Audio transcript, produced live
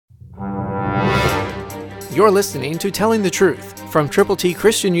You're listening to Telling the Truth from Triple T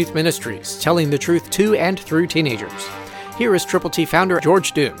Christian Youth Ministries, telling the truth to and through teenagers. Here is Triple T founder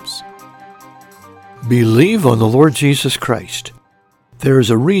George Dooms. Believe on the Lord Jesus Christ. There is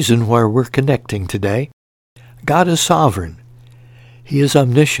a reason why we're connecting today. God is sovereign. He is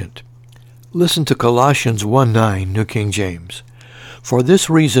omniscient. Listen to Colossians 1:9, New King James. For this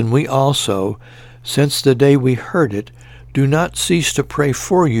reason we also, since the day we heard it, do not cease to pray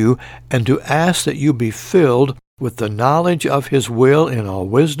for you and to ask that you be filled with the knowledge of His will in all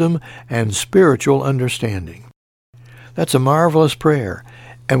wisdom and spiritual understanding. That's a marvelous prayer,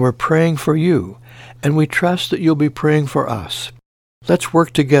 and we're praying for you, and we trust that you'll be praying for us. Let's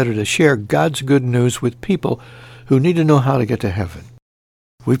work together to share God's good news with people who need to know how to get to heaven.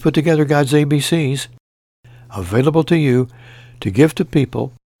 We've put together God's ABCs, available to you to give to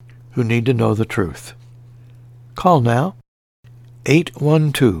people who need to know the truth. Call now,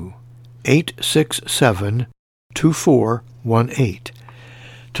 812-867-2418.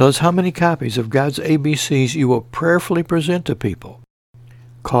 Tell us how many copies of God's ABCs you will prayerfully present to people.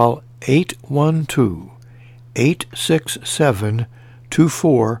 Call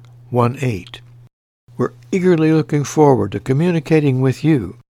 812-867-2418. We're eagerly looking forward to communicating with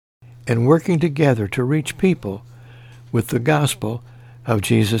you and working together to reach people with the gospel of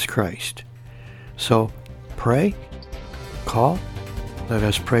Jesus Christ. So, pray, call, let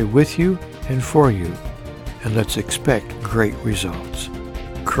us pray with you and for you, and let's expect great results.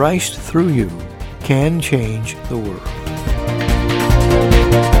 Christ through you can change the world.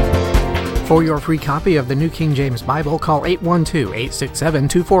 For your free copy of the New King James Bible, call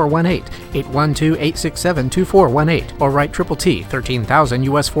 812-867-2418, 812-867-2418, or write Triple T, 13,000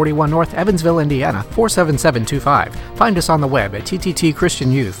 U.S. 41 North, Evansville, Indiana, 47725. Find us on the web at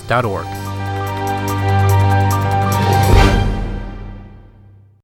tttchristianyouth.org.